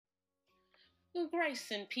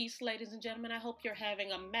Grace and peace, ladies and gentlemen. I hope you're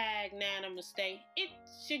having a magnanimous day.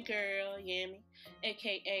 It's your girl, Yammy,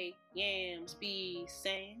 aka Yams B.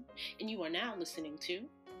 Sam, and you are now listening to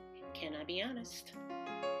Can I Be Honest?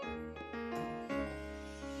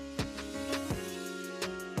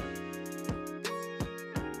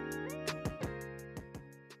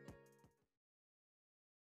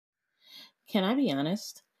 Can I be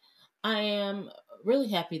honest? I am really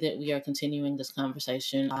happy that we are continuing this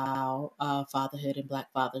conversation about fatherhood and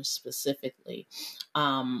Black fathers specifically.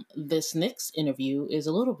 This next interview is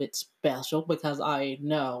a little bit special because I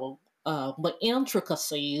know the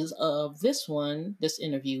intricacies of this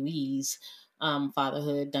interviewee's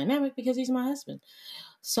fatherhood dynamic because he's my husband.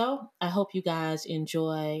 So I hope you guys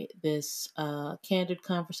enjoy this candid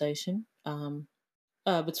conversation.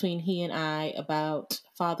 Between he and I about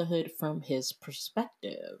fatherhood from his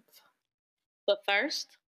perspective. But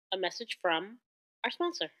first, a message from our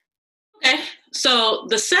sponsor. Okay, so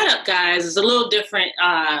the setup, guys, is a little different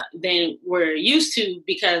than we're used to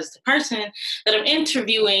because the person that I'm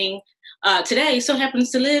interviewing today so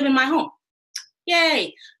happens to live in my home.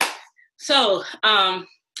 Yay! So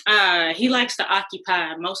he likes to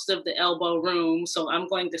occupy most of the elbow room, so I'm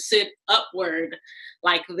going to sit upward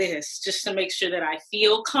like this just to make sure that I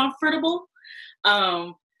feel comfortable.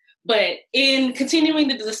 But in continuing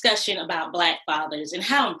the discussion about Black fathers and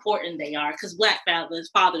how important they are, because Black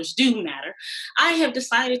fathers do matter, I have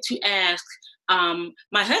decided to ask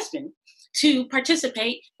my husband to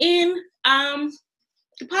participate in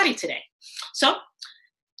the party today. So,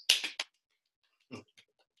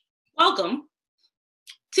 welcome,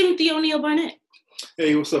 Timothy O'Neill Barnett.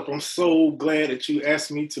 Hey, what's up? I'm so glad that you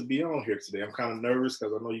asked me to be on here today. I'm kind of nervous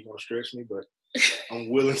because I know you're going to stretch me, but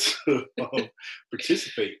I'm willing to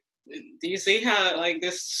participate. Do you see how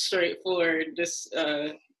this straightforward,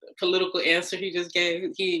 political answer he just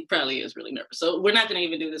gave? He probably is really nervous. So we're not going to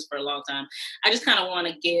even do this for a long time. I just kind of want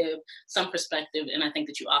to give some perspective, and I think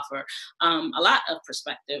that you offer a lot of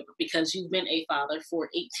perspective because you've been a father for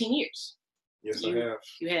 18 years. Yes, I have.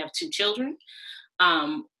 You have 2 children.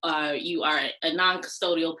 You are a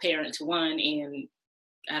non-custodial parent to one, and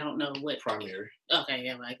I don't know what primary. Okay,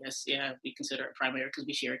 yeah, I guess we consider it primary because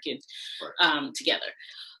we share kids right. Together.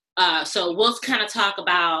 So we'll kind of talk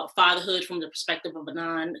about fatherhood from the perspective of a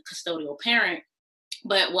non-custodial parent,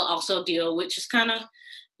 but we'll also deal with just kind of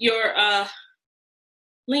your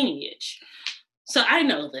lineage. So I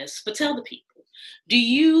know this, but tell the people, do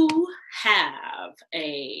you have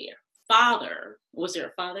a father? Was there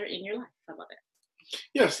a father in your life? How about that?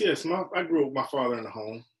 Yes. I grew up with my father in the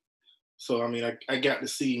home. So, I mean, I got to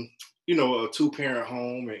see, a 2-parent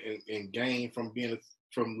home and gain from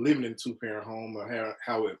living in a 2-parent home,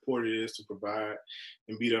 how important it is to provide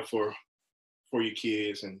and be there for your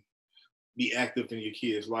kids and be active in your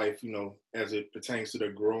kids' life, as it pertains to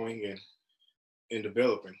their growing and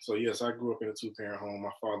developing. So, yes, I grew up in a 2-parent home.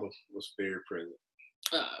 My father was very present.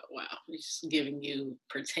 Wow, he's giving you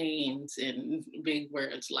pertains in big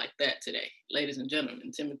words like that today. Ladies and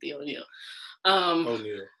gentlemen, Timothy O'Neill.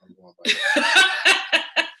 O'Neill, I'm going by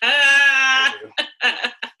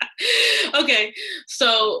Okay,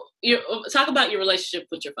 so talk about your relationship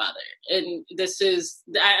with your father, and this is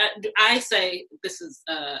I say this is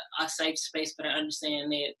a safe space, but I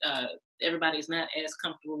understand that everybody's not as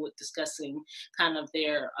comfortable with discussing kind of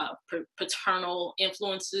their paternal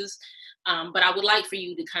influences. But I would like for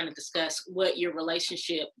you to kind of discuss what your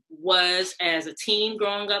relationship was as a teen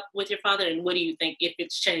growing up with your father, and what do you think if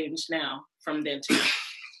it's changed now from then to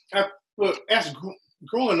now? Well, as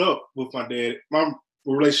growing up with my dad, my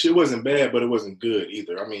relationship wasn't bad, but it wasn't good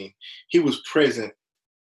either. I mean, he was present as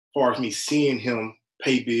far as me seeing him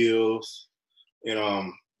pay bills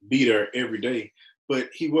and be there every day, but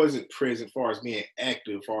he wasn't present as far as being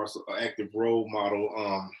active, as far as an active role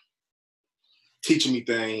model, teaching me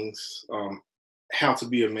things, how to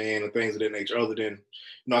be a man and things of that nature, other than,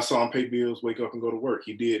 I saw him pay bills, wake up and go to work.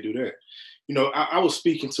 He did do that. I was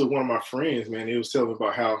speaking to one of my friends, man. He was telling me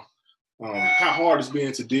about how hard it's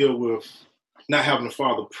been to deal with not having a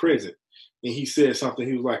father present. And he said something,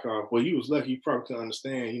 he was like, well, you was lucky, you probably couldn't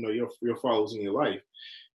understand, your father was in your life.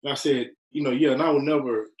 And I said, yeah, and I would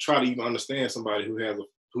never try to even understand somebody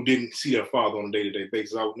who didn't see their father on a day-to-day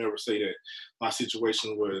basis. I would never say that my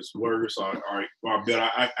situation was worse or better.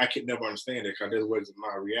 I could never understand that because that wasn't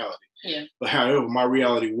my reality. Yeah. But however, my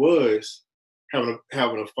reality was having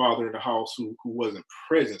a father in the house who wasn't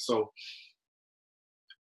present. So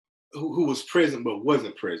who was present but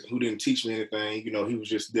wasn't present, who didn't teach me anything. He was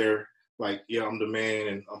just there like, yeah, I'm the man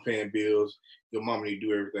and I'm paying bills. Your mama need to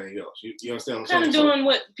do everything else. You understand what I'm Kind saying? of doing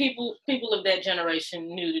what people of that generation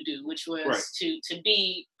knew to do, which Right. was to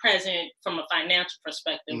be present from a financial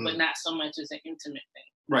perspective, but Mhm. not so much as an intimate thing.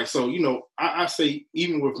 Right. So, I say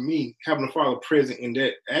even with me having a father present in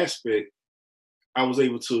that aspect, I was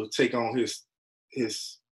able to take on his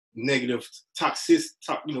negative toxic,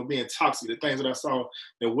 being toxic, the things that I saw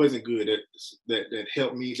that wasn't good, that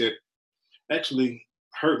helped me, that actually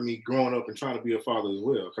hurt me growing up and trying to be a father as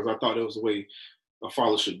well. Because I thought that was the way a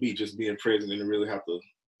father should be, just being present and really have to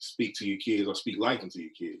speak to your kids or speak life into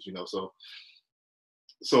your kids,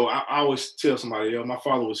 So I always tell somebody, my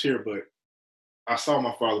father was here, but I saw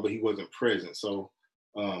my father, but he wasn't present. So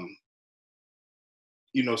um,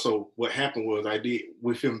 so what happened was I did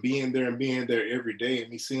with him being there and being there every day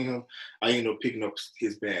and me seeing him, I ended up picking up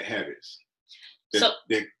his bad habits that So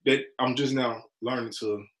that I'm just now learning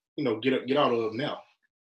to, get out of now.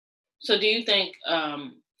 so do you think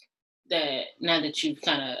that now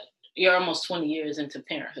that you're almost 20 years into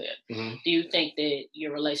parenthood, Hmm. do you think that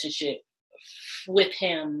your relationship with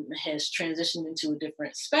him has transitioned into a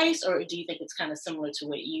different space, or do you think it's kind of similar to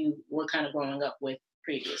what you were kind of growing up with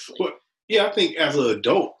previously? But yeah, I think as an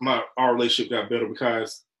adult, our relationship got better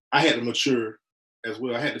because I had to mature as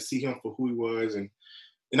well. I had to see him for who he was, and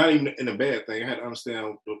not even in a bad thing. I had to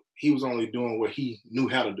understand that he was only doing what he knew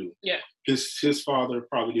how to do. Yeah. His father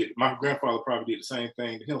probably did. My grandfather probably did the same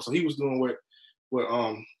thing to him. So he was doing what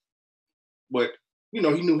he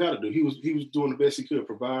knew how to do. He was doing the best he could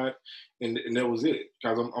provide, and that was it.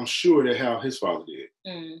 Because I'm sure that how his father did.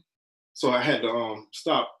 Mm. So I had to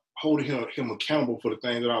stop holding him accountable for the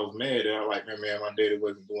things that I was mad at. I like, man, my daddy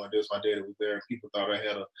wasn't doing this. My daddy was there. People thought I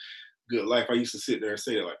had a good life. I used to sit there and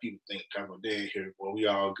say that, like, people think I'm a dad here. Well, we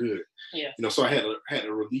all good. Yeah. So I had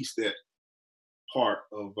to release that part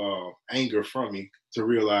of anger from me to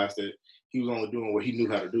realize that he was only doing what he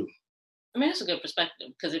knew how to do. I mean, that's a good perspective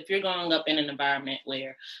because if you're growing up in an environment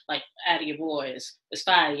where, like, out of your boys, there's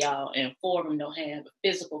 5 of y'all and 4 of them don't have a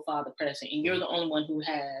physical father present, and you're the only one who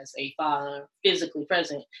has a father physically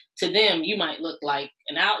present, to them, you might look like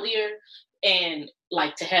an outlier and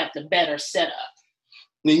like to have the better setup.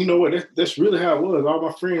 And you know what? That's really how it was. All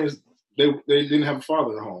my friends, they didn't have a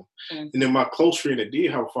father in the home. Mm. And then my close friend that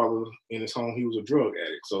did have a father in his home, he was a drug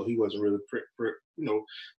addict. So he wasn't really,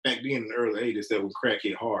 back then in the early 80s, that when crack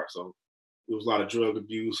hit hard. So there was a lot of drug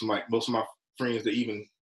abuse. Like most of my friends that even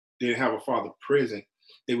didn't have a father present,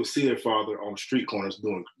 they would see their father on the street corners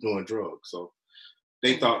doing drugs. So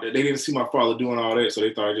they thought that they didn't see my father doing all that. So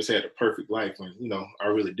they thought I just had the perfect life when, I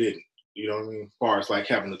really didn't. You know what I mean? As far as like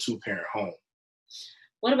having a 2-parent home.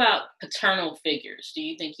 What about paternal figures? Do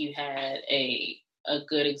you think you had a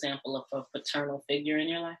good example of a paternal figure in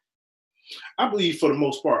your life? I believe for the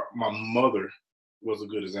most part, my mother was a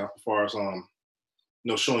good example as far as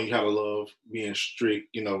showing you how to love, being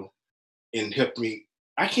strict, and helped me.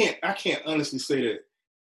 I can't honestly say that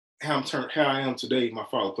how I am today, my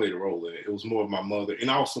father played a role in it. It was more of my mother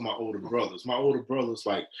and also my older brothers. My older brothers,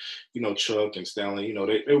 like, Chuck and Stanley,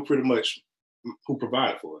 they were pretty much who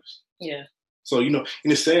provided for us. Yeah. So, and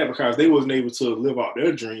it's sad because they wasn't able to live out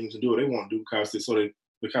their dreams and do what they want to do because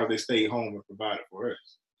they stayed home and provided for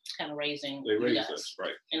us. Kind of raising They you raised guys. us,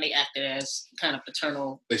 right? And they acted as kind of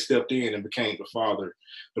paternal. They stepped in and became the father,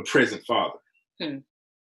 the present father. Hmm.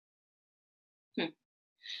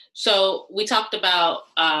 So we talked about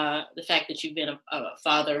the fact that you've been a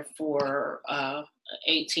father for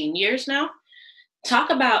 18 years now.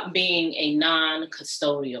 Talk about being a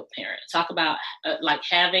non-custodial parent. Talk about like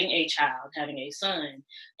having a child, having a son,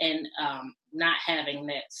 and not having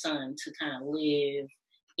that son to kind of live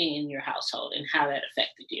in your household and how that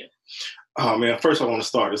affected you. Oh man, first I want to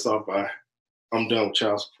start this off by I'm done with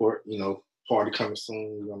child support. Party coming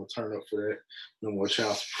soon. We're gonna turn up for that. No more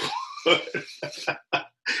child support.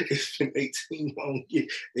 It's been 18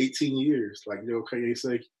 years. Like okay,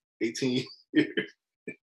 say 18 years.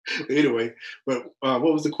 Anyway, but what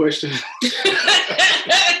was the question?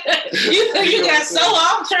 you got so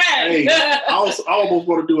off track. Hey, I almost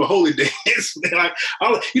want to do a holy dance. Like,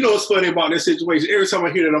 what's funny about this situation? Every time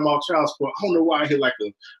I hear that I'm off child support, I don't know why I hear like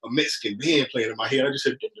a Mexican band playing in my head. I just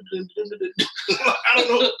said, I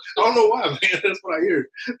don't know why, man. That's what I hear.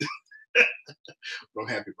 But I'm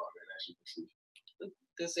happy about that, as you can see.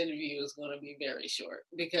 This interview is going to be very short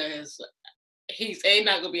because he's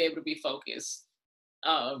not going to be able to be focused.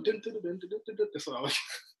 That's all.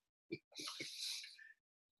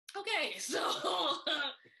 Okay, so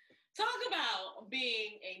talk about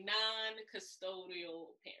being a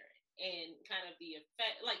non-custodial parent and kind of the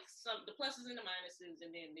effect, like the pluses and the minuses,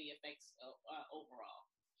 and then the effects overall.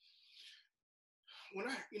 when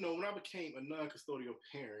I became a non-custodial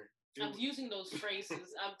parent. I'm using those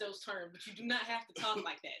phrases, those terms, but you do not have to talk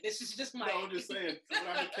like that. This is just my. No, I'm just saying. When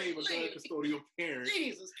I became a non-custodial parent.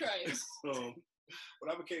 Jesus Christ. When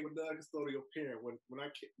I became a non-custodial parent, when I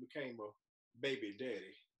became a baby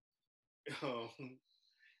daddy,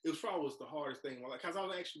 it was probably the hardest thing. Because I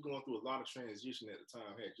was actually going through a lot of transition at the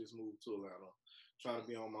time. I had just moved to Atlanta, trying to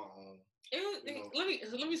be on my own. Let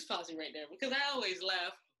me pause you right there, because I always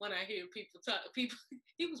laugh when I hear people talk.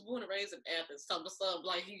 He was born and raised in Athens, something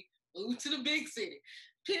like he moved to the big city.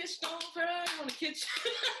 Pitch don't burn on the kitchen.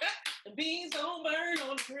 The beans don't burn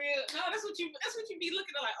on the grill. No, that's what you be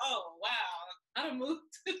looking at, like, oh wow, I done moved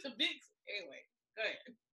to the big city. Anyway, go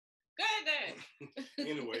ahead.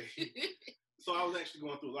 Anyway, so I was actually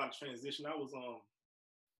going through a lot of transition. I was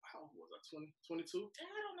how old was I? 20, 22? I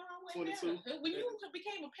don't know. I went 22. There. When you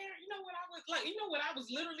became a parent, you know what I was like? You know what I was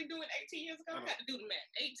literally doing 18 years ago? I had to do the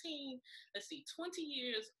math. 18, let's see, 20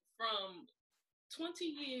 years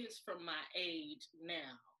from my age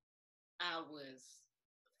now, I was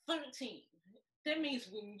 13. That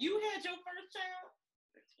means when you had your first child,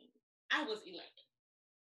 13, I was 11.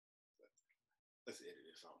 Let's edit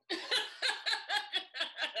this off.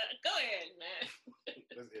 Go ahead, man.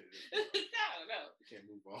 Let's edit this. No. We can't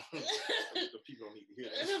move on. The people don't need to hear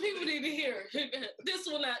this. The people need to hear. This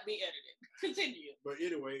will not be edited. Continue. But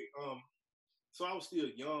anyway, so I was still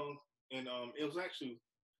young, and it was actually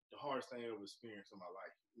the hardest thing I ever experienced in my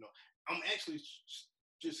life. I'm actually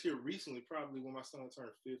just here recently, probably when my son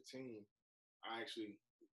turned 15, I actually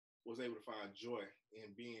was able to find joy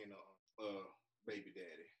in being a baby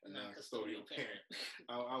daddy, a non-custodial parent.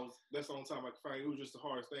 That's the only time I could find it. It was just the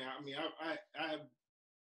hardest thing. I mean,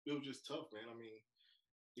 it was just tough, man. I mean,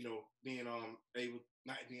 being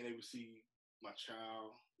not being able to see my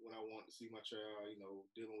child when I wanted to see my child,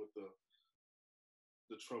 dealing with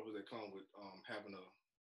the troubles that come with having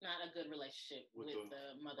not a good relationship with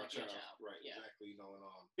the mother of your child. Right, yeah. Exactly.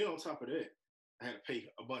 And on top of that, I had to pay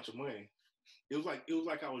a bunch of money. It was like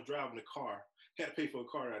I was driving a car. I had to pay for a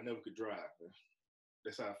car that I never could drive. Man.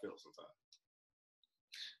 That's how I felt sometimes.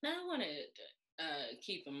 Now I want to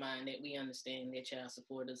keep in mind that we understand that child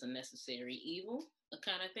support is a necessary evil,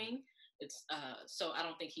 kind of thing. It's so I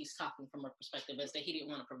don't think he's talking from a perspective as that he didn't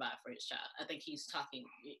want to provide for his child. I think he's talking,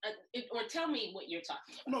 or tell me what you're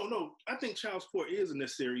talking about. No. I think child support is a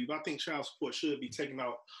necessary evil. I think child support should be taken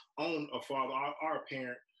out on a father or a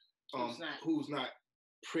parent who's not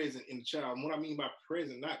present in the child. And what I mean by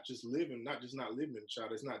present, not just not living in the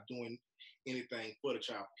child. It's not doing anything for the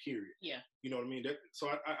child. Period. Yeah. You know what I mean? So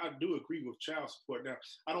I do agree with child support. Now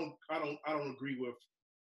I don't agree with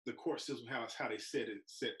the court system how they set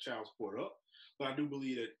child support up, but I do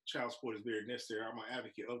believe that child support is very necessary. I'm an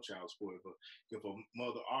advocate of child support, but if a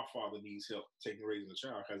mother or father needs help raising a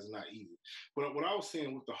child, because it's not easy. But what I was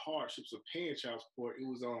saying with the hardships of paying child support, it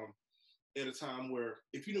was at a time where,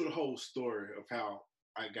 if you knew the whole story of how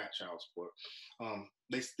I got child support,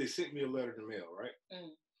 they sent me a letter in the mail, right?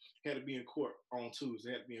 Had to be in court on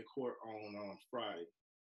Tuesday, had to be in court on Friday.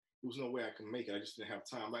 There was no way I could make it. I just didn't have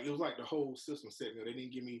time. It was like the whole system set me. They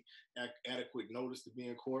didn't give me adequate notice to be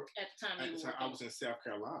in court. At the time, I was in South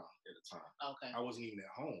Carolina at the time. Okay. I wasn't even at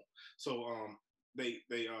home. So they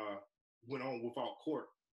went on without court.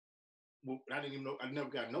 Well, I didn't even know. I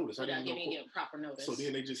never got notice. I didn't even get proper notice. So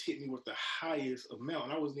then they just hit me with the highest amount,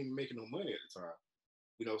 and I wasn't even making no money at the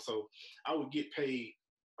time. So I would get paid.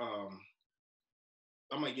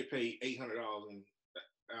 I might get paid $800 and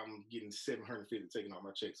I'm getting $750 taken off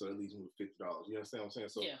my check, so that leaves me with $50. You understand what I'm saying?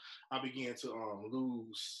 So yeah. I began to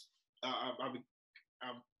lose. I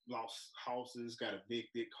lost houses, got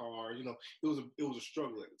evicted, cars. It was a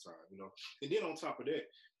struggle at the time. And then on top of that,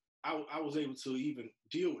 I was able to even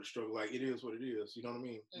deal with the struggle. Like, it is what it is. You know what I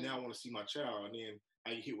mean? Now I want to see my child, and then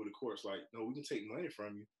I get hit with the courts. Like, no, we can take money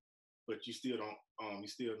from you, but you still don't. You're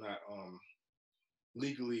still not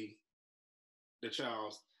legally the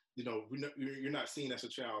child's. You're not seen as a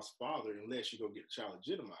child's father unless you go get the child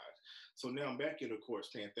legitimized. So now I'm back in the courts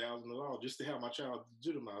paying $1,000 just to have my child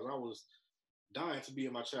legitimized. I was dying to be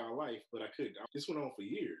in my child's life, but I couldn't. This went on for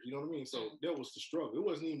years. You know what I mean? So that was the struggle. It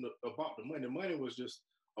wasn't even about the money. The money was just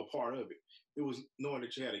a part of it. It was knowing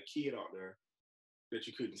that you had a kid out there that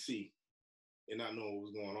you couldn't see and not knowing what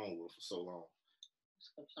was going on with for so long.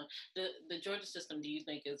 The Georgia system, do you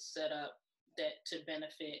think, is set up that to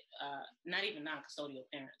benefit not even non-custodial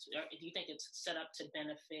parents? Do you think it's set up to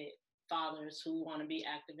benefit fathers who want to be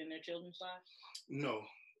active in their children's lives? No,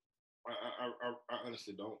 I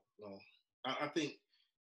honestly don't. No, I think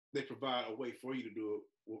they provide a way for you to do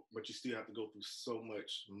it, but you still have to go through so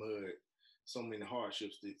much mud, so many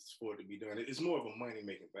hardships for it to be done. It's more of a money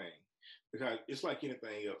making thing, because it's like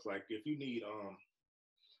anything else. Like if you need,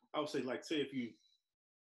 I would say, like, say if you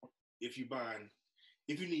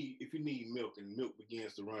need milk and milk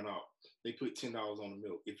begins to run out, they put $10 on the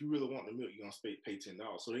milk. If you really want the milk, you're gonna pay $10.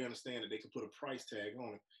 So they understand that they can put a price tag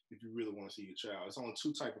on it if you really want to see your child. It's only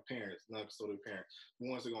two type of parents, not custodial parents: the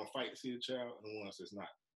ones that are gonna fight to see the child, and the ones that's not.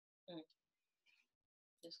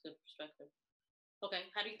 That's good perspective. Okay,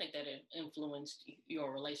 how do you think that it influenced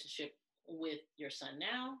your relationship with your son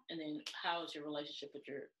now, and then how is your relationship with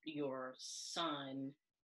your son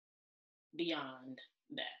beyond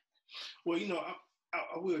that? Well,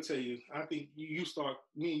 I will tell you, I think me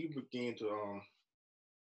and you began to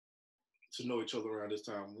know each other around this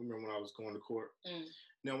time. Remember when I was going to court?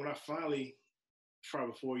 Now, when I finally,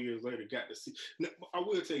 probably 4 years later, got to see, now, I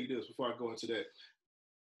will tell you this before I go into that.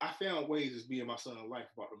 I found ways as being my son's life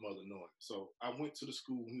about the mother knowing. So I went to the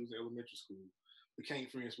school when he was in elementary school, became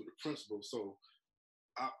friends with the principal. So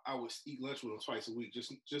I would eat lunch with him twice a week,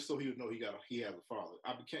 just so he would know he had a father.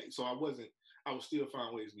 I would still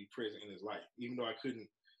find ways to be present in his life, even though I couldn't.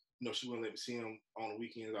 She wouldn't let me see him on the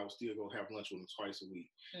weekends. I would still go have lunch with him twice a week,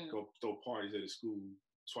 go throw parties at his school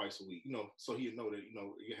twice a week. So he'd know that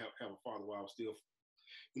you have a father. While I was still,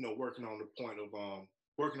 working on the point of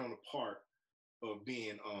working on the part of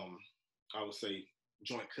being, I would say,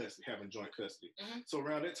 having joint custody. So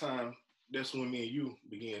around that time, that's when me and you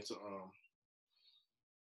began to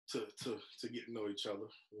get to know each other.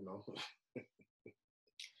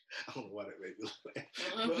 I don't know why that made me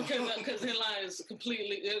laugh. Because the line is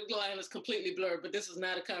completely blurred. But this is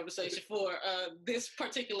not a conversation for this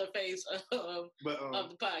particular phase of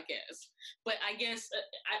the podcast. But I guess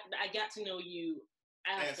I got to know you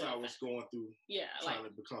as I was going through, trying to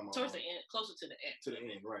become towards the end, closer to the end. To the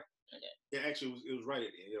end, right? Okay. Yeah, actually, it was right at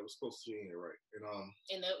the end. It was close to the end, right?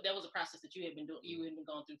 And that was a process that you had been doing. You had been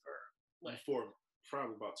going through for what? For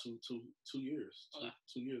probably about two years. Okay.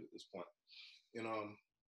 2 years at this point, and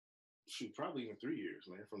probably even 3 years,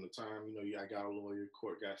 man. From the time I got a lawyer,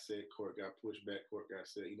 court got set, court got pushed back, court got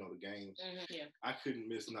set. The games. Yeah. I couldn't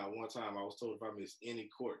miss not one time. I was told if I missed any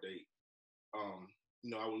court date,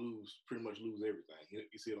 I would pretty much lose everything.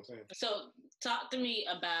 You see what I'm saying? So talk to me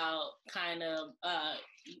about kind of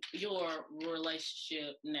your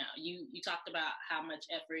relationship now. You talked about how much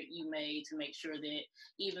effort you made to make sure that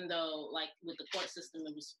even though, like, with the court system,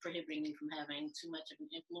 it was prohibiting you from having too much of an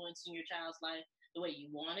influence in your child's life the way you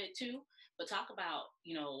wanted to. But talk about,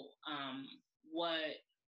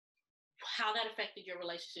 how that affected your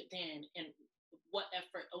relationship then, and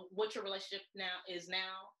what your relationship is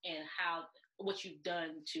now, and what you've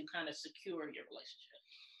done to kind of secure your relationship.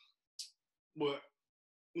 Well,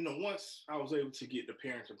 once I was able to get the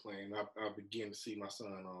parenting plan, I began to see my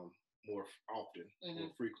son more often,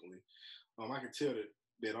 more frequently. I could tell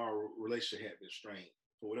that our relationship had been strained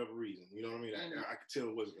for whatever reason. You know what I mean? I could tell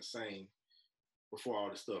it wasn't the same before all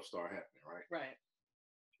this stuff started happening, right? Right.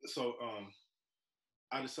 So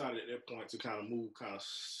I decided at that point to kind of move kind of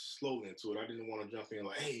slowly into it. I didn't want to jump in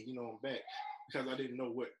like, hey, I'm back, because I didn't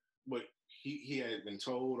know what he had been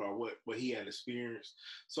told or what he had experienced.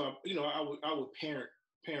 So I would parent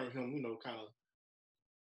him, kind of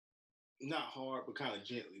not hard, but kind of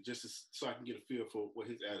gently, just so I can get a feel for what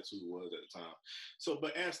his attitude was at the time. So,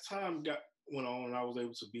 but as time went on and I was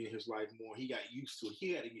able to be in his life more, he got used to it.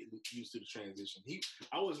 He had to get used to the transition.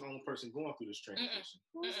 I wasn't the only person going through this transition.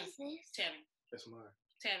 Who is this? Tammy. That's mine.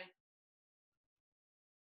 Tammy.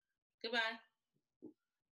 Goodbye.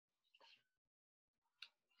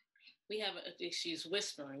 She's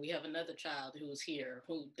whispering. We have another child who's here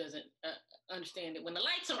who doesn't understand it when the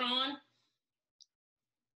lights are on.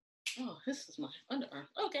 Oh, this is my underarm.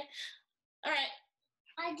 Okay. All right.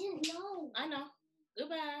 I didn't know. I know.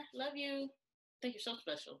 Goodbye. Love you. Think you're so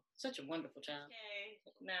special. Such a wonderful child. Okay.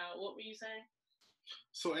 Now, what were you saying?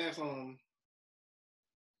 So as I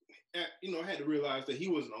had to realize that he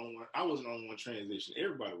wasn't on one. I wasn't on one transition.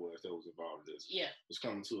 Everybody that was involved in this. Yeah. Was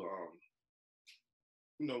coming to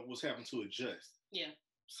was having to adjust. Yeah.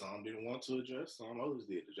 Some didn't want to adjust. Some others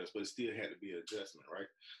did adjust, but it still had to be an adjustment, right?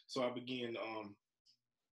 So I began,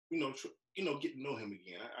 get to know him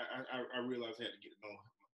again. I realized I had to get to know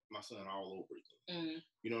my son all over again. Mm.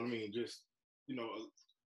 You know what I mean? Just,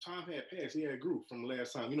 time had passed. He had grew from the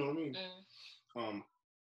last time. You know what I mean? Mm.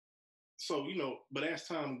 So, but as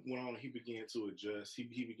time went on, he began to adjust. He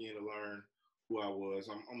began to learn who I was.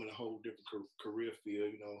 I'm in a whole different career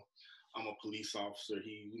field. I'm a police officer.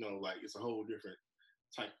 It's a whole different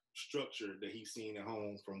type structure that he's seen at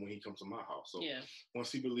home from when he comes to my house. So yeah.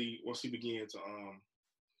 Once he began to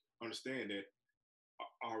understand that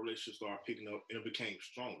our relationship started picking up and it became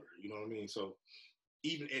stronger. You know what I mean? So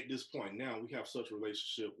even at this point now, we have such a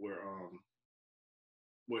relationship where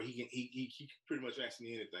he pretty much asks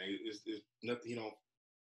me anything. It's nothing he don't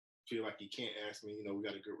feel like he can't ask me. You know, we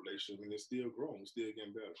got a good relationship and it's still growing. It's still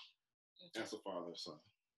getting better as a father and son.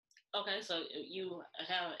 Okay, so you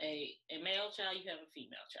have a male child, you have a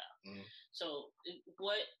female child. Mm-hmm. So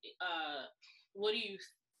what do you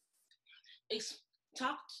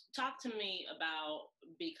talk to me about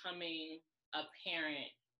becoming a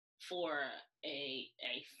parent for a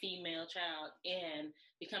female child and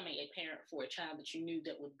becoming a parent for a child that you knew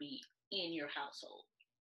that would be in your household,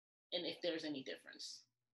 and if there's any difference?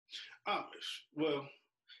 Well,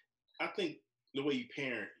 I think the way you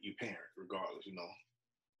parent regardless, you know.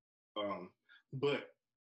 But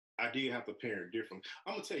I did have to parent differently.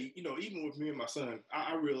 I'm gonna tell you, you know, even with me and my son,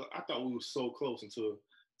 I thought we were so close until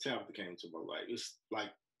Tabitha came into my life. It's like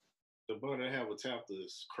the bond I have with Tabitha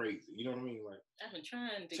is crazy. You know what I mean? Like I've been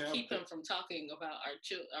trying to keep him from talking about our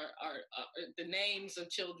the names of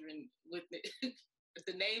children with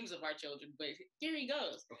the names of our children, but here he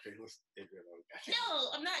goes. Okay, let's edit that out.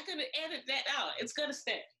 No, I'm not gonna edit that out. It's gonna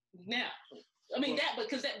stay now. I mean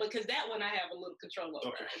because that one I have a little control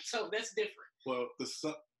over. Okay. So that's different.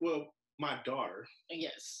 Well, my daughter.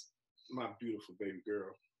 Yes. My beautiful baby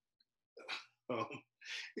girl.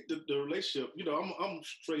 The relationship, you know, I'm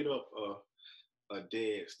straight up a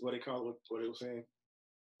dad. What they call it? What they were saying?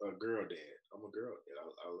 A girl dad. I'm a girl dad.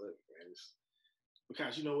 I love it, man.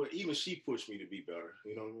 Because you know what? Even she pushed me to be better.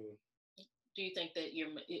 You know what I mean? Do you think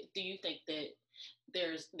that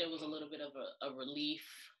there was a little bit of a relief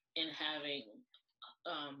in having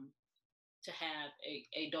to have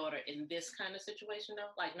a daughter in this kind of situation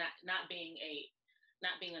though? Like not being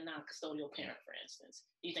a non-custodial parent, for instance.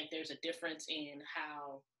 Do you think there's a difference in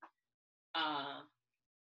how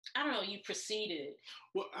you proceeded?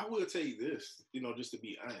 Well, I will tell you this, you know, just to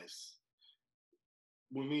be honest.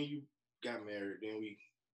 When me and you got married, then we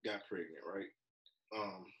got pregnant, right?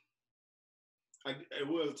 It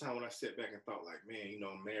was a time when I sat back and thought, like, man, you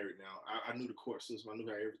know, I'm married now. I knew the court system. I knew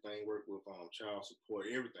how everything worked with child support,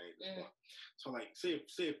 everything at this point. So, like, say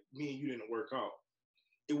if me and you didn't work out,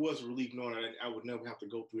 it was a relief knowing that I would never have to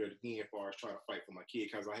go through it again as far as trying to fight for my kid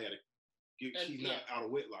because she's not out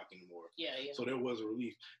of wedlock anymore. Yeah. So there was a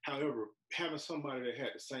relief. However, having somebody that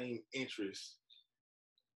had the same interests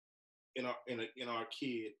in our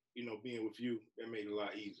kid, you know, being with you, that made it a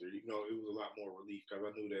lot easier. You know, it was a lot more relief because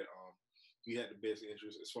I knew that you had the best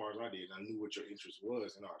interest as far as I did. I knew what your interest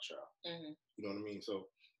was in our child. Mm-hmm. You know what I mean? So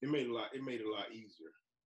it made it a lot easier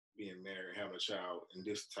being married, having a child in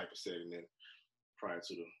this type of setting than prior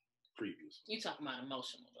to the previous. You talking about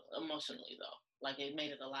emotionally though? Like it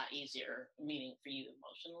made it a lot easier, meaning for you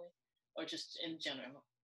emotionally, or just in general?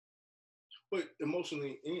 But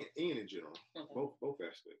emotionally and in general, okay. Both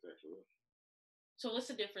aspects actually. So what's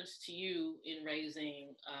the difference to you in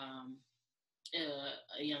raising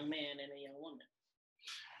a young man and a young woman?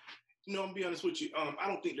 You know, I'm be honest with you. I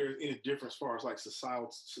don't think there's any difference as far as like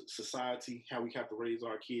society, how we have to raise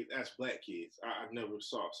our kids as Black kids. I never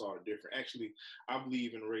saw it different. Actually, I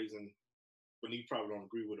believe in raising, but you probably don't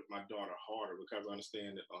agree with it, my daughter harder because I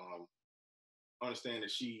understand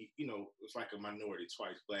that she, you know, it's like a minority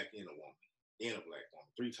twice, Black and a woman, and a Black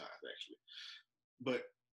woman, 3 times actually. But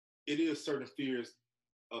it is certain fears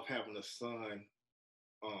of having a son,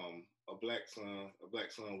 a black son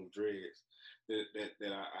with dreads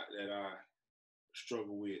that I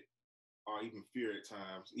struggle with, or even fear at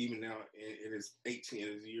times. Even now, in his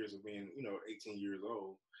years of being, you know, 18 years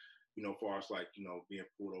old, you know, as far as like, you know, being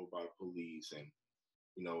pulled over by the police and,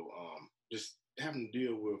 you know, just having to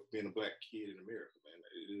deal with being a Black kid in America, man.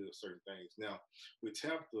 It is certain things. Now, with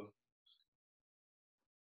Tabitha,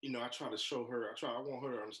 you know, I want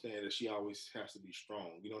her to understand that she always has to be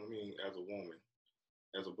strong, you know what I mean, as a woman.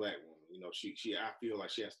 As a Black woman, you know, I feel like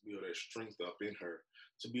she has to build that strength up in her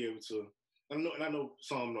to be able to. I know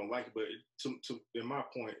some don't like it, but in my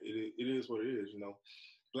point, it is what it is. You know,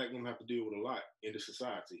 Black women have to deal with a lot in the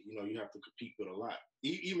society. You know, you have to compete with a lot,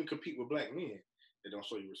 even compete with Black men that don't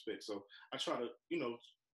show you respect. So I try to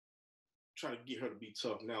get her to be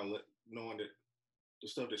tough now, knowing that the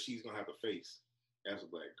stuff that she's gonna have to face as a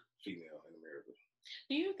Black female in America.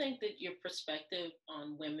 Do you think that your perspective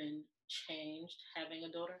on women changed having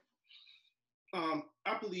a daughter?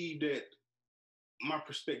 I believe that my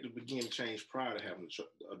perspective began to change prior to having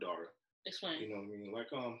a daughter. Explain. You know what I mean?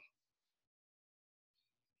 Like,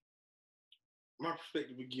 my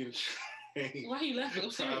perspective began to change. Why are you laughing?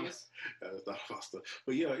 I'm serious.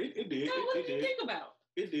 But yeah, it did. What did you think about?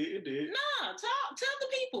 It did. Nah, tell the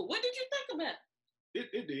people. What did you think about?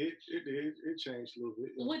 It did. It changed a little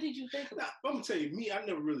bit. What did you think about? Now, I'm gonna tell you, me, I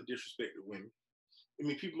never really disrespected women. I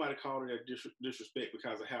mean, people might have called it that disrespect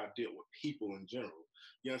because of how I dealt with people in general.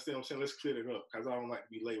 You understand what I'm saying? Let's clear it up because I don't like to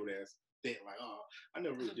be labeled as that. Like, oh, I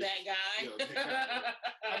never really that guy. That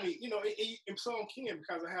guy. I mean, you know, and some can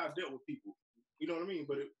because of how I dealt with people. You know what I mean?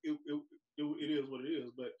 But it is what it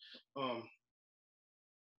is. But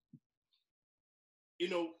you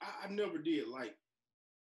know, I never did like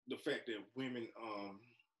the fact that women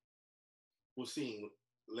were seen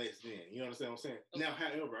less than. You understand what I'm saying? Okay. Now,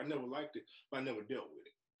 however, I never liked it, but I never dealt with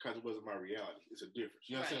it because it wasn't my reality. It's a difference.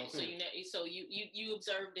 You understand what I'm saying? So you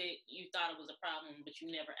observed it, you thought it was a problem, but you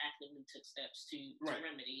never actively took steps to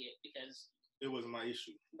remedy it because it wasn't my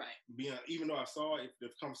issue. Right. Even though I saw it, if the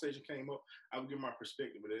conversation came up, I would give my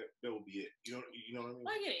perspective, but that would be it. You know what I mean?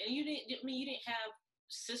 I get it. And you didn't have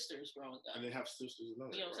sisters growing up. I didn't have sisters. You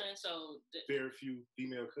know what I'm saying? So very few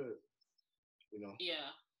female cousins. You know.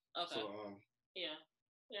 Yeah. Okay. So yeah.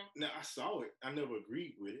 Now I saw it. I never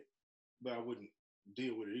agreed with it, but I wouldn't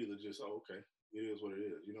deal with it either. Just okay, it is what it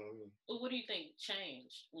is. You know what I mean? Well, what do you think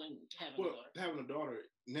changed when having a daughter? Having a daughter,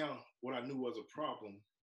 now what I knew was a problem,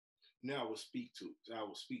 now I will speak to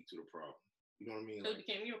the problem. You know what I mean? So it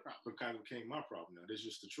became your problem. Because it became my problem now. That's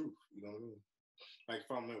just the truth. You know what I mean? Like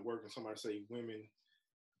if I'm at work and somebody say women,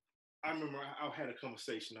 I remember I had a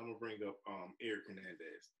conversation. I'm gonna bring up Eric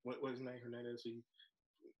Hernandez. What's his name? Hernandez?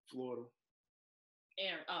 Florida.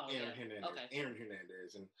 Aaron Hernandez. Okay. Aaron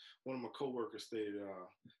Hernandez. And one of my coworkers stated,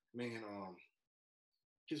 man,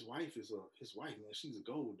 his wife, man, she's a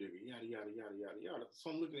gold digger, yada, yada, yada, yada, yada. So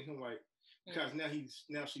I'm looking at him like, because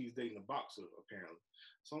now she's dating a boxer, apparently.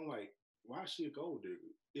 So I'm like, why is she a gold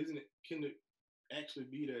digger? Can it actually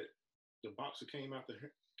be that the boxer came after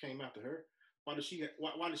her? Why does she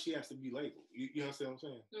have to be labeled? You understand what I'm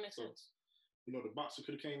saying? That makes sense. You know, the boxer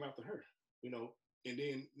could have came after her, you know. And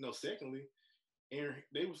then, you know, secondly, Aaron,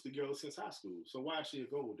 they was together since high school. So why is she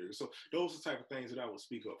a gold digger? So those are the type of things that I would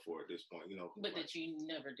speak up for at this point, you know. But that you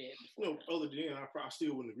never did before. You know, other than I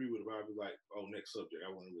still wouldn't agree with it, but I'd be like, oh, next subject.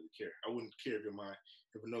 I wouldn't really care. I wouldn't care if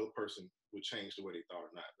another person would change the way they thought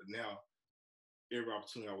or not. But now, every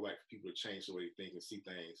opportunity I would like for people to change the way they think and see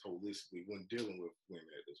things holistically when dealing with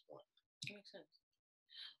women at this point. That makes sense.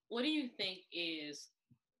 What do you think is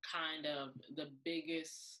kind of the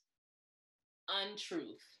biggest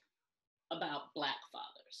untruth about Black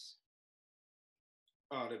fathers?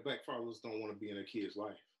 That Black fathers don't want to be in their kids'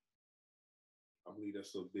 life. I believe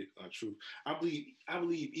that's a big untruth. I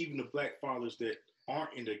believe even the Black fathers that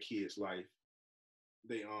aren't in their kids' life,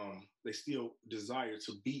 they still desire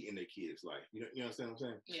to be in their kids' life. You understand what I'm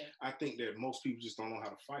saying? Yeah. I think that most people just don't know how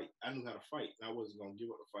to fight. I knew how to fight, and I wasn't gonna give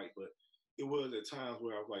up the fight, but it was at times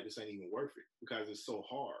where I was like, this ain't even worth it because it's so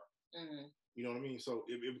hard. Mm-hmm. You know what I mean? So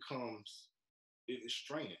it becomes it's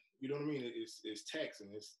straining. You know what I mean? It's taxing.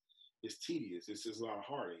 It's tedious. It's just a lot of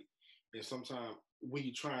heartache. And sometimes when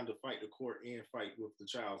you're trying to fight the court and fight with the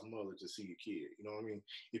child's mother to see your kid, you know what I mean?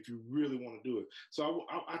 If you really want to do it. So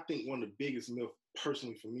I think one of the biggest myths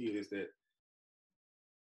personally for me is that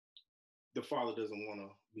the father doesn't want to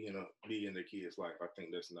be in the kid's life. I think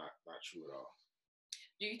that's not true at all.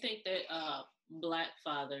 Do you think that Black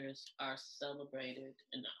fathers are celebrated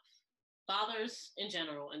enough? Fathers in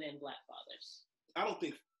general, and then Black fathers. I don't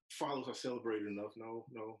think fathers are celebrated enough. No,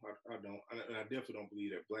 I don't. And I definitely don't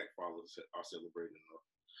believe that Black fathers are celebrated enough.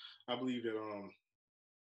 I believe that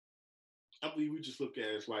we just look at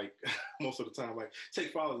it as like most of the time, like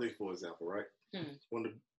take Father's Day for example, right?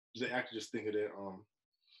 When the actors just think of that, you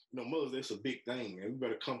know, Mother's Day, it's a big thing, man. We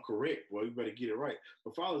better come correct. Well, we better get it right.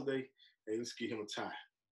 But Father's Day, hey, let's get him a tie.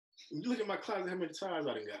 You look at my closet, how many ties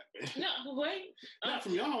I done got, man. No, wait. Not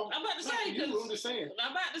from y'all. I'm about to say, I'm just saying.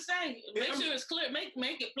 I'm about to say, make sure it's clear.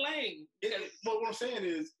 Make it plain. But what I'm saying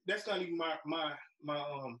is, that's not even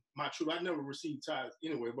my truth. I never received ties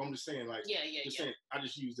anyway, but I'm just saying, like, saying, I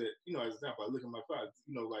just use that, you know, as an example. I look at my closet,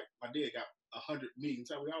 you know, like my dad got 100 million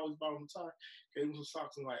ties. We always bought him a tie, gave him some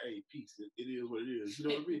socks, and like, hey, peace. It is what it is. You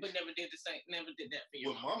know what I mean? But never did that for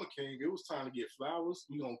you. When Mama came, it was time to get flowers.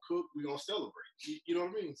 We gonna cook. We gonna celebrate. You know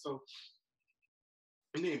what I mean? So,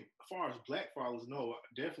 and then as far as Black fathers, no,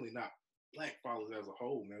 definitely not Black fathers as a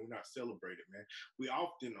whole, man. We're not celebrated, man. We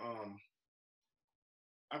often,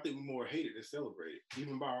 I think we're more hated than celebrated,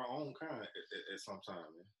 even by our own kind at some time,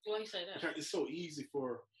 man. Why you say that? Because it's so easy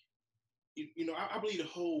for, you know, I believe the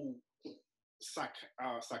whole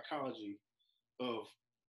psychology of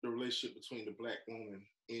the relationship between the Black woman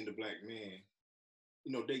and the Black man,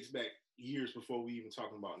 you know, dates back years before we even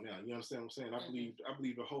talking about now. You understand what I'm saying? I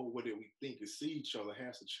believe the whole way that we think and see each other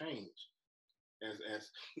has to change as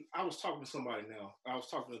I was talking to somebody now. I was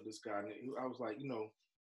talking to this guy, and I was like,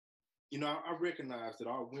 I recognize that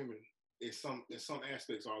our women in some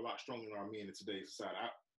aspects are a lot stronger than our men in today's society.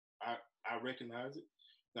 I recognize it,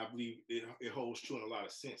 and I believe it holds true in a lot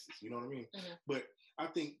of senses. You know what I mean? Mm-hmm. But I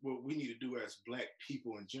think what we need to do as Black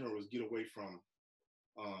people in general is get away from.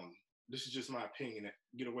 This is just my opinion.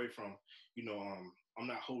 Get away from, I'm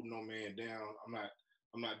not holding no man down.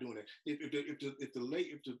 I'm not doing it. If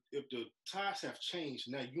the tides have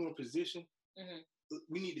changed, now you're in a position. Mm-hmm.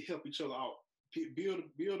 We need to help each other out.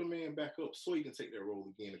 Build a man back up so he can take that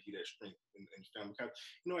role again and be that strength in the family.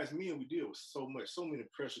 Because as men, we deal with so many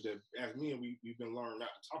pressure that as men we've been learned not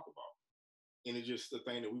to talk about, and it's just the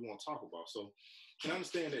thing that we won't talk about. So, and I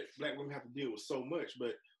understand that Black women have to deal with so much,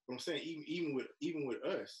 but what I'm saying, even with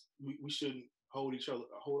us, we shouldn't hold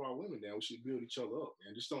our women down. We should build each other up,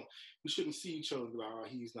 man. We shouldn't see each other and be like, oh,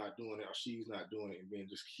 he's not doing it or she's not doing it, and then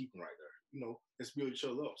just keep them right there. Let's build each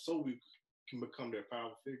other up so we can become that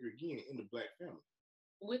powerful figure again in the Black family.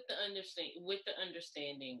 With the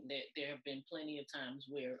understanding that there have been plenty of times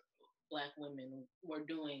where Black women were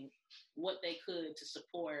doing what they could to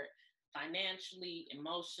support financially,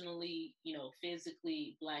 emotionally,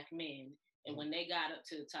 physically Black men, and when they got up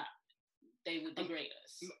to the top, they would degrade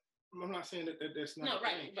us. I'm not saying that's not no,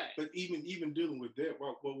 right. But even dealing with that,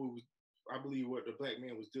 I believe what the Black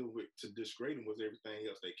man was dealing with to disgrade him was everything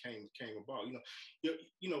else that came about.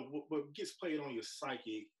 What gets played on your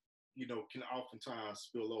psyche, can oftentimes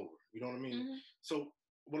spill over. You know what I mean? Mm-hmm. So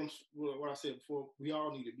what I said before, we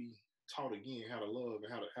all need to be taught again how to love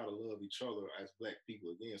and how to love each other as Black people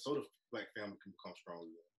again, so the Black family can become stronger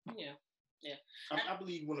again. Yeah. I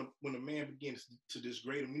believe when a man begins to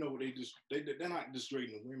disgrade them, they're not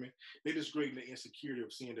disgrading the women. They're disgrading the insecurity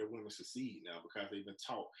of seeing their women succeed now because they've been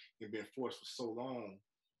taught and been forced for so long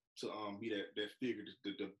to be that figure,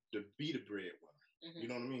 to be the breadwinner. Mm-hmm. You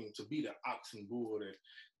know what I mean? To be the ox and bull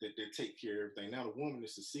that take care of everything. Now the woman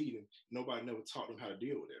is succeeding. Nobody never taught them how to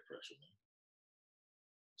deal with that pressure, man.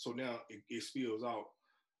 So now it spills out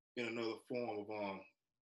in another form of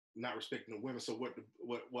not respecting the women. So what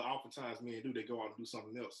oftentimes men do, they go out and do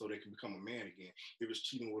something else so they can become a man again. If it's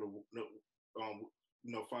cheating with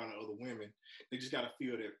finding other women, they just got to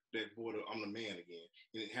feel that void of I'm the man again.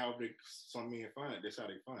 And however some men find it, that's how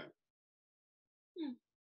they find it.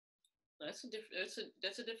 That's a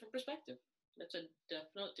different perspective. That's a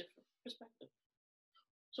definite different perspective.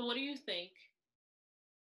 So what do you think?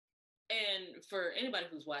 And for anybody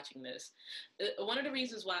who's watching this, one of the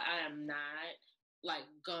reasons why I am not like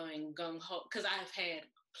going gung-ho, because I've had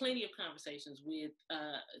plenty of conversations with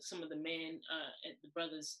some of the men and the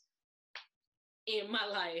brothers in my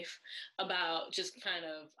life about just kind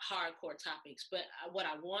of hardcore topics. But what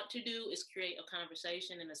I want to do is create a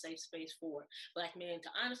conversation and a safe space for Black men to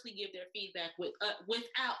honestly give their feedback with a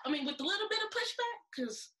little bit of pushback,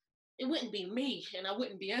 because it wouldn't be me and I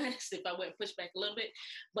wouldn't be honest if I wouldn't push back a little bit,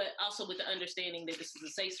 but also with the understanding that this is a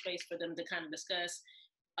safe space for them to kind of discuss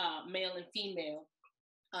male and female,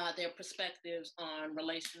 their perspectives on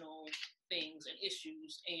relational things and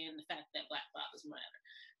issues and the fact that Black fathers matter.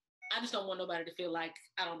 I just don't want nobody to feel like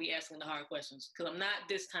I don't be asking the hard questions, because I'm not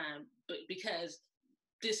this time, but because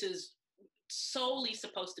this is solely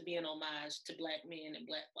supposed to be an homage to Black men and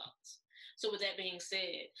Black fathers. So with that being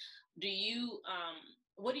said,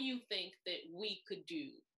 what do you think that we could do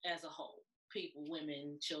as a whole, people,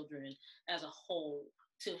 women, children, as a whole,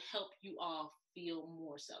 to help you all feel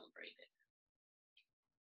more celebrated?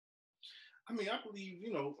 I mean, I believe,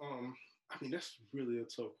 that's really a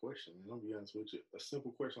tough question. And I'll be honest with you. A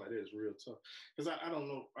simple question like that is real tough. Because I don't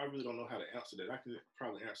know, I really don't know how to answer that. I can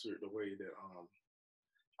probably answer it the way that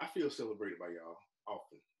I feel celebrated by y'all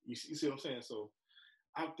often. You see what I'm saying? So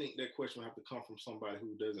I think that question would have to come from somebody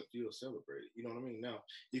who doesn't feel celebrated. You know what I mean? Now,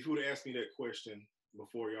 if you would have asked me that question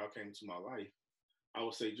before y'all came into my life, I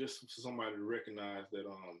would say just for somebody to recognize that,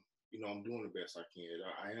 I'm doing the best I can.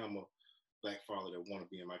 I am a Black father that want to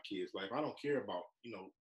be in my kids' life. I don't care about,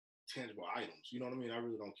 tangible items. You know what I mean? I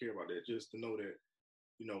really don't care about that. Just to know that,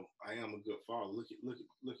 I am a good father. Look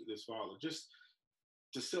at this father. Just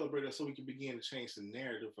to celebrate us so we can begin to change the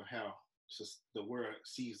narrative of how the world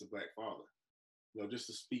sees the Black father. Just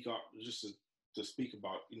to speak up, just to speak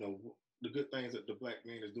about, the good things that the Black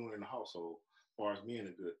man is doing in the household, as far as being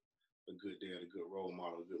a good dad, a good role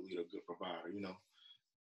model, a good leader, a good provider.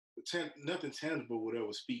 Nothing tangible would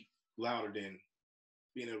ever speak louder than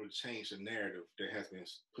being able to change the narrative that has been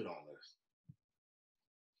put on us.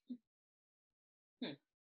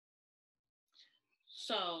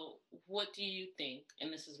 So what do you think,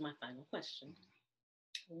 and this is my final question,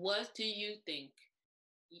 what do you think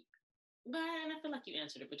But I feel like you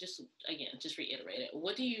answered it, but just reiterate it.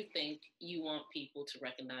 What do you think you want people to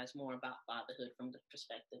recognize more about fatherhood from the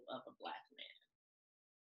perspective of a Black man?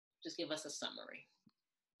 Just give us a summary.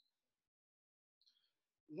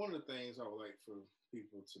 One of the things I would like for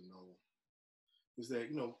people to know is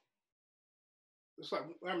that, you know, it's like,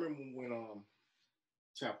 I remember when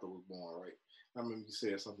Tabitha was born, right? I remember you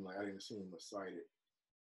said something like, I didn't seem excited.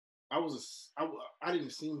 I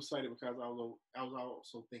didn't seem excited because I was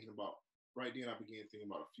also thinking about, right then I began thinking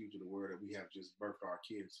about the future, the world that we have just birthed our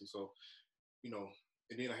kids to. So, you know,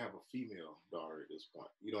 and then I have a female daughter at this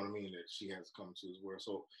point. You know what I mean? That she has come to this world.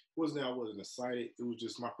 So it wasn't that I wasn't excited. It was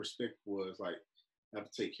just my perspective was like, I have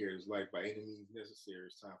to take care of his life by any means necessary.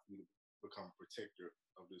 It's time for me to become a protector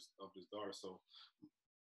of this daughter. So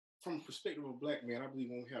from the perspective of a Black man, I believe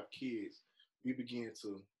when we have kids, we begin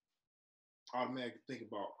to automatically think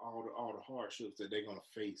about all the hardships that they're gonna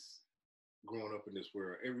face growing up in this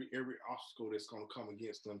world. Every obstacle that's gonna come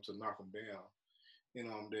against them to knock them down,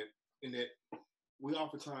 and that we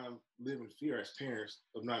oftentimes live in fear as parents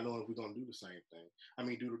of not knowing if we're gonna do the same thing. I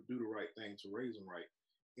mean, do the right thing to raise them right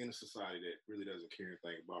in a society that really doesn't care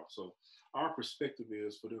anything about them. So our perspective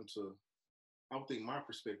is for them to. I would think my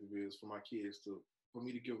perspective is for my kids for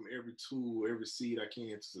me to give them every tool, every seed I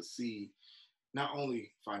can to succeed, not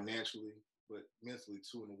only financially, but mentally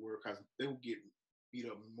too in the world, because they will get beat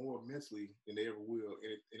up more mentally than they ever will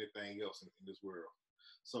anything else in this world.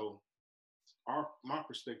 So my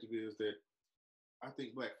perspective is that I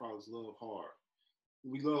think Black fathers love hard.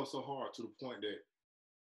 We love so hard to the point that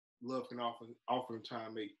love can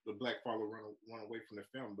oftentimes make the Black father run away from their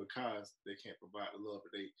family because they can't provide the love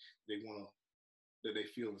that they want to, that they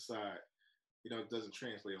feel inside. You know, it doesn't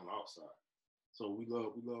translate on the outside. So we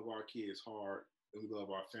love our kids hard, and we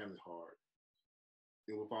love our family hard.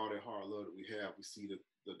 And with all that hard love that we have, we see the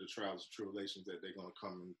trials and tribulations that they're going to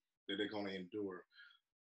come and that they're going to endure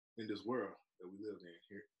in this world that we live in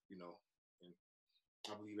here, you know. And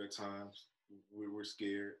I believe at times we're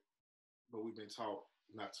scared, but we've been taught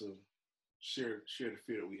not to share the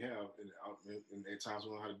fear that we have, and at times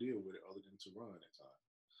we don't know how to deal with it other than to run at times.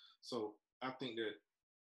 So I think that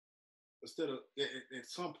at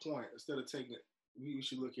some point, instead of taking it, we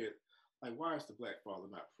should look at, like, why is the Black father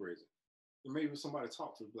not present? And maybe somebody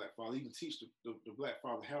talk to the Black father, even teach the Black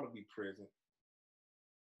father how to be present.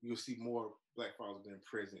 You'll see more Black fathers being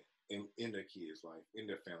present in their kids' life, in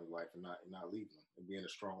their family life, and not leaving them, and being a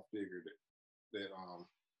strong figure that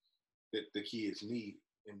the kids need,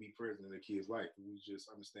 and be present in their kids' life. We just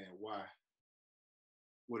understand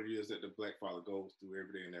what it is that the Black father goes through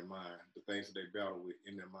every day in their mind, the things that they battle with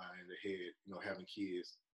in their mind, in their head, you know, having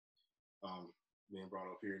kids, being brought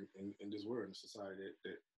up here in this world, in society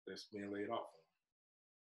that's being laid out for them.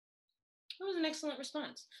 It was an excellent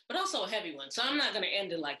response, but also a heavy one. So I'm not going to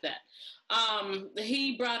end it like that.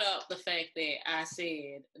 He brought up the fact that I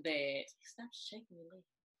said that, stop shaking your leg,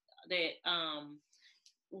 that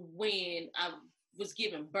when I was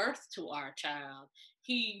giving birth to our child,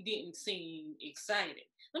 he didn't seem excited.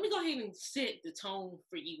 Let me go ahead and set the tone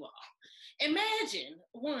for you all. Imagine,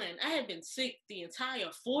 one, I had been sick the entire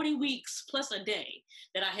 40 weeks plus a day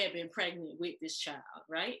that I had been pregnant with this child,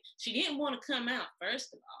 right? She didn't want to come out,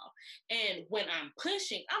 first of all. And when I'm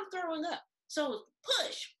pushing, I'm throwing up. So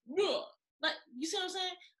push, like, you see what I'm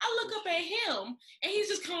saying? I look up at him and he's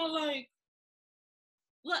just kind of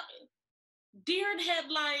like deer in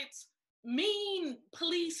headlights, mean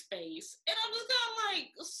police face. And I'm just kind of like,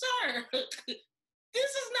 sir, this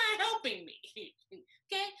is not helping me.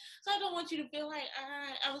 Okay? So I don't want you to feel like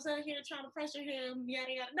I was out here trying to pressure him,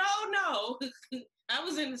 yada, yada. No. I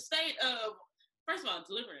was in the state of, first of all,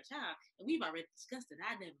 delivering a child, and we've already discussed that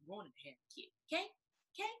I never wanted to have a kid. Okay?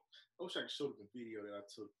 I wish I could show the video that I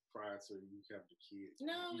took prior to you having the kid.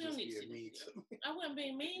 No, we don't need to see that. I wasn't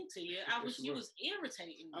being mean to you. You was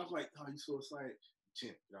irritating me. I was like, oh, you so excited.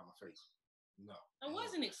 Get out my face. No. I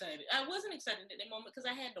wasn't excited. I wasn't excited at that moment because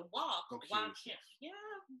I had to walk while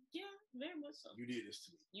yeah, very much so. You did this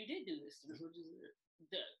to me. You did do this to me. That's what you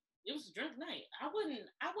said. It was a drunk night. I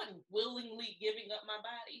wasn't willingly giving up my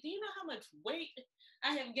body. Do you know how much weight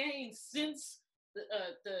I have gained since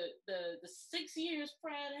the 6 years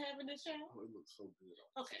prior to having this child? Oh, it looks so good.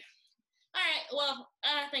 Okay. All right, well,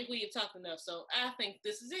 I think we have talked enough, so I think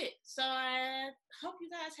this is it. So I hope you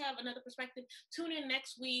guys have another perspective. Tune in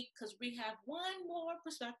next week, because we have one more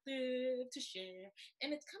perspective to share,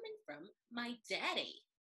 and it's coming from my daddy.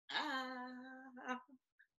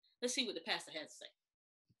 Let's see what the pastor has to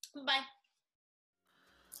say. Bye.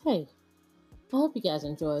 Hey, I hope you guys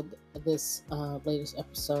enjoyed this latest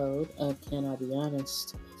episode of Can I Be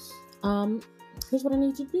Honest? here's what I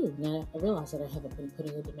need you to do. Now, I realize that I haven't been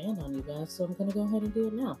putting a demand on you guys, so I'm going to go ahead and do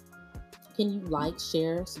it now. Can you like,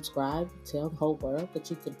 share, subscribe, tell the whole world that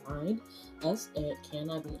you can find us at Can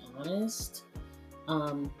I Be Honest?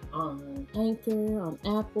 On Anchor, on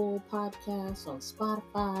Apple Podcasts, on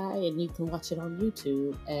Spotify, and you can watch it on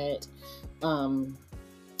YouTube at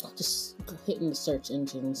just hitting the search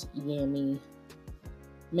engines Yami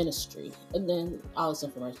Ministry. And then all this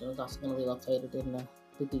information is also going to be located in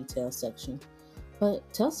the details section. But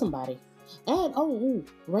tell somebody. And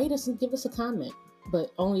rate us and give us a comment,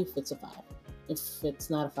 but only if it's a 5. If it's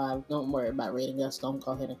not a 5, don't worry about rating us. Don't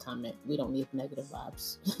go ahead and comment. We don't need negative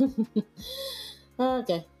vibes.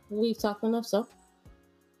 Okay, we've talked enough, so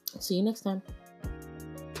see you next time.